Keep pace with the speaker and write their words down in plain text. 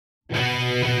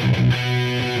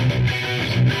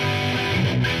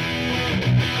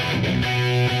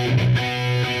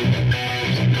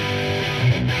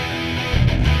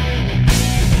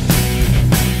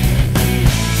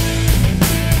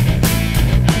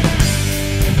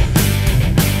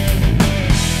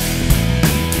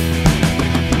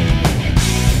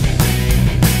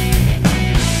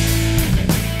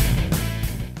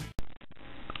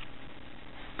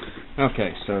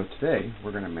Okay, so today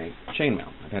we're going to make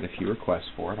chainmail. I've had a few requests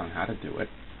for it on how to do it,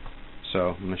 so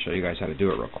I'm going to show you guys how to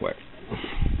do it real quick.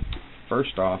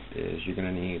 First off is you're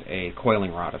going to need a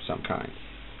coiling rod of some kind.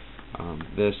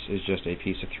 This is just a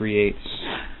piece of 3/8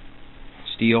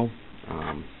 steel.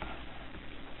 I've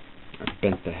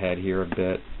bent the head here a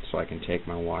bit so I can take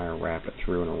my wire, wrap it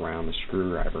through and around the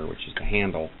screwdriver, which is the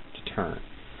handle, to turn.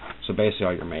 So basically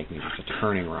all you're making is just a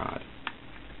turning rod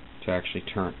to actually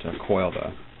to coil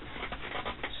the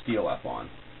steel up on.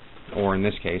 Or in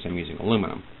this case I'm using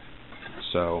aluminum.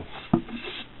 So it's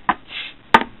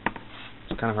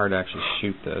kind of hard to actually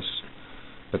shoot this,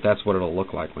 but that's what it'll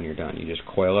look like when you're done. You just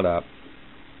coil it up.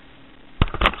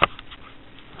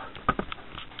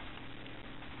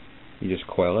 You just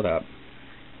coil it up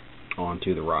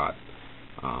onto the rod.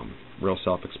 Real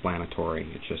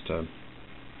self-explanatory. It's just to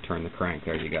turn the crank.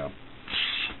 There you go.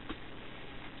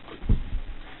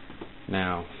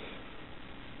 Now,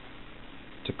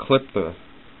 to clip the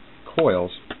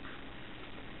coils,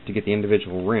 to get the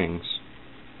individual rings,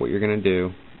 what you're going to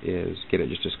do is get it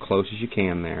just as close as you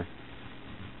can there.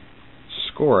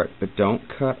 Score it, but don't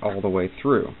cut all the way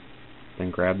through. Then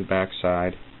grab the back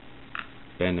side,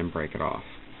 bend and break it off.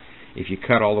 If you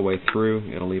cut all the way through,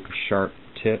 it'll leave a sharp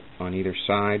tip on either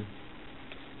side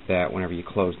that whenever you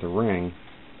close the ring,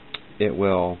 it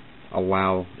will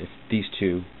allow, if these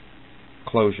two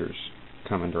closures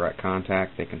come in direct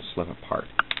contact, they can slip apart.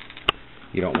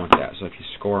 You don't want that. So if you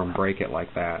score and break it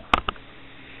like that,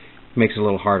 it makes it a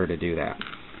little harder to do that.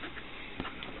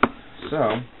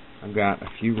 So I've got a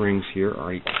few rings here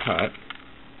already cut.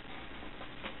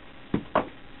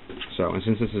 So, and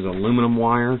since this is aluminum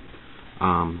wire,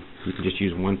 you can just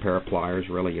use one pair of pliers.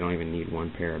 Really, you don't even need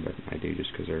one pair, but I do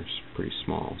just because they're pretty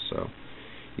small. So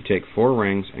you take 4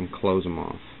 rings and close them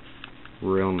off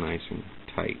real nice and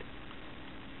tight,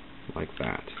 like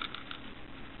that.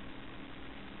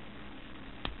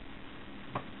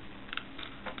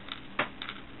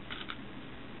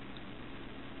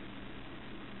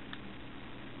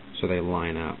 So they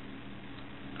line up.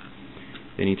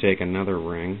 Then you take another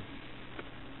ring,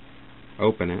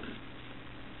 open it,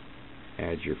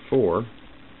 add your 4,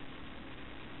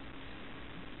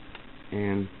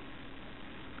 and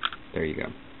there you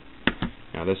go.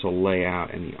 Now this will lay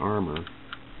out in the armor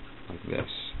like this.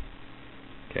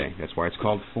 Okay, that's why it's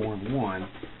called 4 in 1,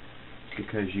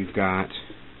 because you've got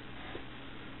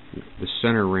the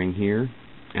center ring here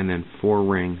and then 4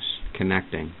 rings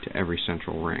connecting to every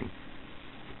central ring.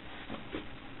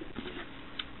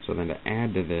 So then to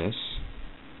add to this,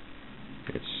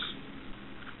 it's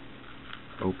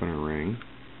open a ring,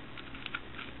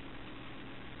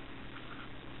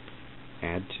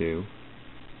 add 2.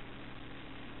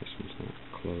 This one's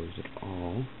not closed at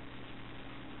all.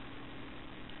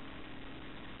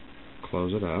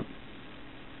 Close it up.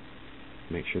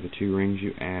 Make sure the 2 rings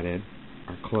you added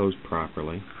are closed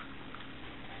properly,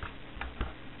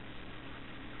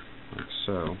 like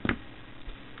so.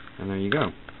 And there you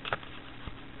go.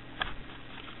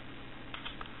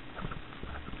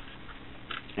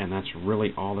 And that's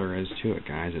really all there is to it,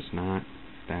 guys. It's not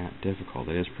that difficult.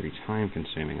 It is pretty time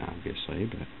consuming, obviously,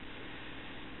 but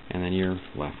and then you're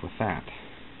left with that.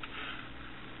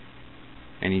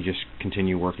 And you just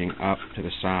continue working up to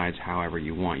the sides however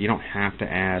you want. You don't have to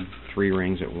add 3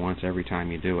 rings at once every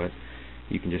time you do it.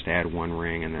 You can just add 1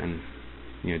 ring and then,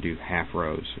 you know, do half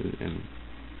rows in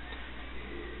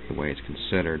the way it's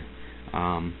considered.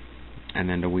 And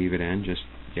then to weave it in, just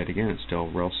yet again, it's still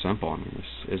real simple. I mean,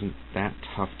 this isn't that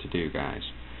tough to do, guys.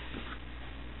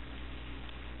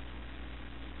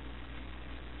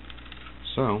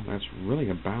 So that's really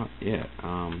about it.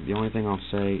 The only thing I'll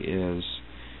say is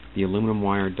the aluminum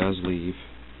wire does leave,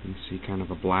 you can see kind of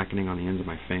a blackening on the ends of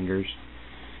my fingers.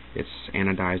 It's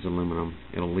anodized aluminum.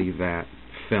 It'll leave that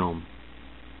film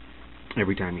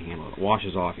every time you handle it. It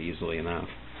washes off easily enough,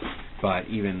 but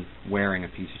even wearing a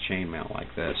piece of chainmail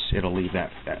like this, it'll leave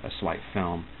that a slight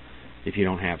film if you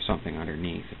don't have something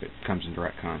underneath, if it comes in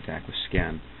direct contact with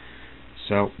skin.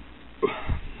 So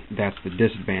that's the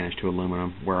disadvantage to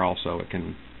aluminum, where also it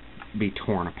can be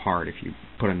torn apart if you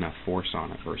put enough force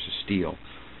on it versus steel.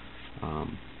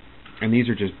 And these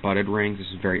are just butted rings. This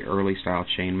is very early style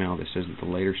chainmail. This isn't the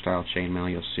later style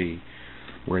chainmail. You'll see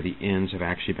where the ends have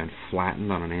actually been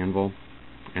flattened on an anvil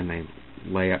and they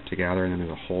lay up together, and then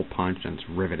there's a hole punched and it's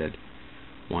riveted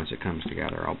once it comes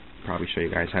together. I'll probably show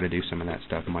you guys how to do some of that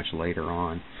stuff much later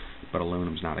on, but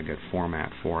aluminum's not a good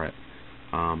format for it.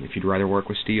 If you'd rather work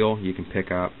with steel, you can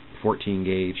pick up 14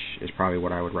 gauge is probably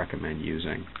what I would recommend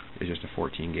using. It's just a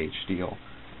 14 gauge steel.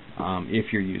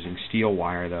 If you're using steel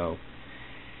wire, though,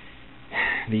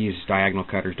 these diagonal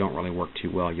cutters don't really work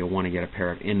too well. You'll want to get a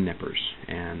pair of end nippers,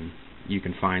 and you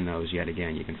can find those, yet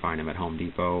again, you can find them at Home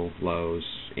Depot, Lowe's,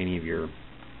 any of your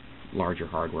larger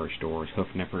hardware stores, hoof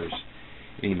nippers,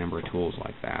 any number of tools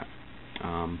like that.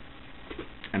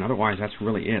 And otherwise, that's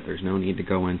really it. There's no need to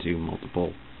go into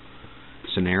multiple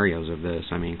scenarios of this.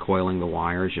 I mean, coiling the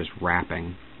wire is just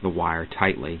wrapping the wire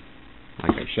tightly,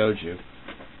 like I showed you.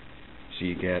 So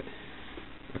you get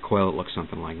a coil that looks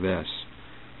something like this.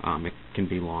 It can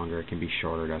be longer, it can be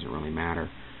shorter, it doesn't really matter.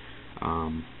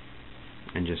 And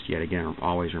just yet again,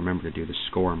 always remember to do the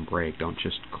score and break. Don't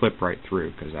just clip right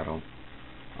through, because that'll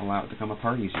allow it to come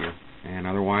apart easier. And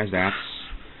otherwise, that's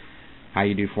how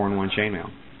you do 4-in-1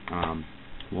 chainmail.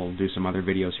 We'll do some other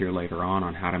videos here later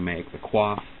on how to make the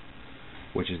coif,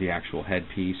 which is the actual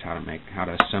headpiece, how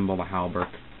to assemble the halberd,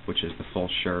 which is the full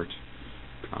shirt.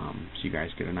 So you guys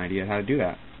get an idea how to do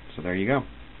that. So there you go.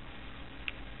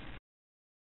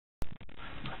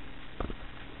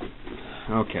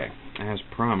 Okay, as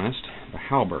promised, the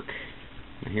halberd.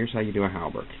 Now here's how you do a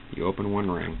halberd. You open one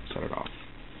ring, set it off.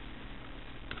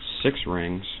 6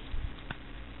 rings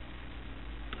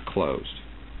closed.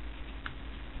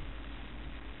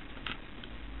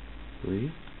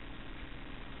 3,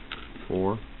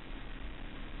 4,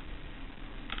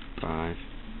 5,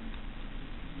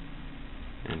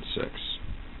 and 6.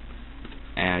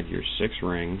 Add your 6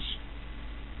 rings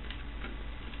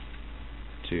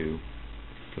to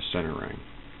the center ring.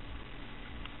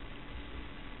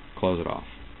 Close it off.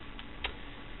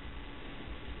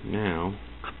 Now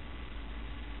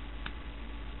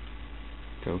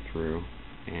go through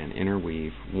and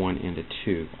interweave 1 into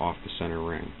 2 off the center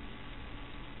ring,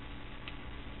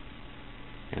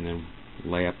 and then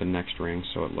lay up the next ring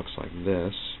so it looks like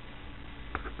this,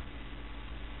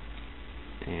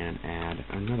 and add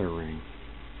another ring.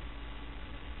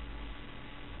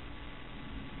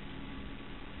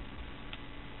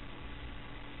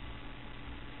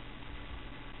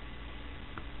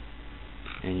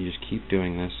 And you just keep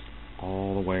doing this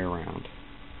all the way around.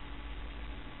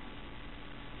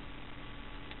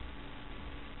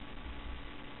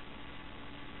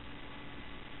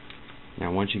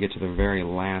 Now once you get to the very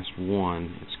last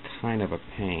one, it's kind of a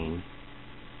pain,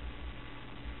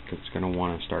 because it's going to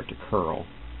want to start to curl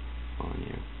on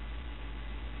you,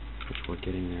 which we're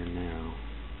getting there now.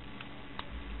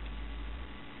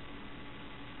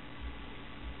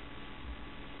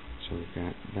 So we've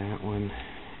got that one,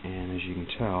 and as you can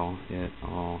tell, it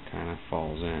all kind of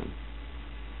falls in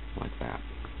like that.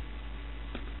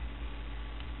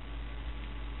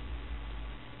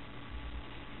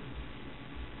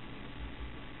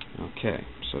 Okay,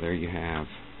 so there you have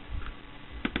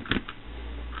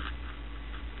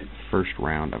the first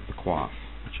round of the coif,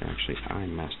 which actually I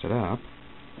messed it up.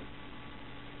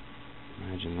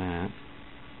 Imagine that.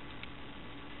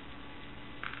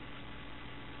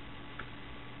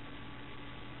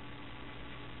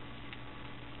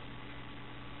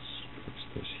 Let's fix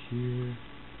this here.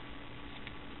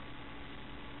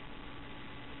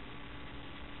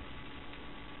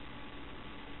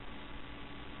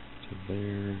 To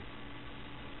there.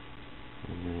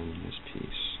 And then this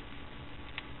piece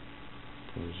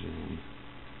goes in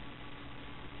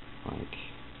like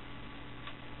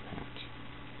that.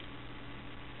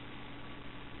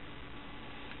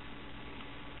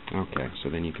 Okay, so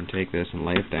then you can take this and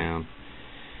lay it down,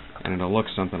 and it'll look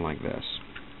something like this.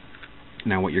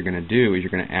 Now what you're going to do is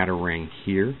you're going to add a ring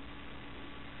here.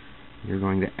 You're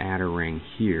going to add a ring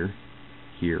here,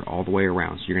 here, all the way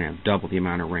around. So you're going to have double the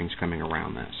amount of rings coming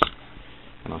around this.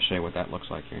 And I'll show you what that looks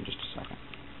like here in just a second.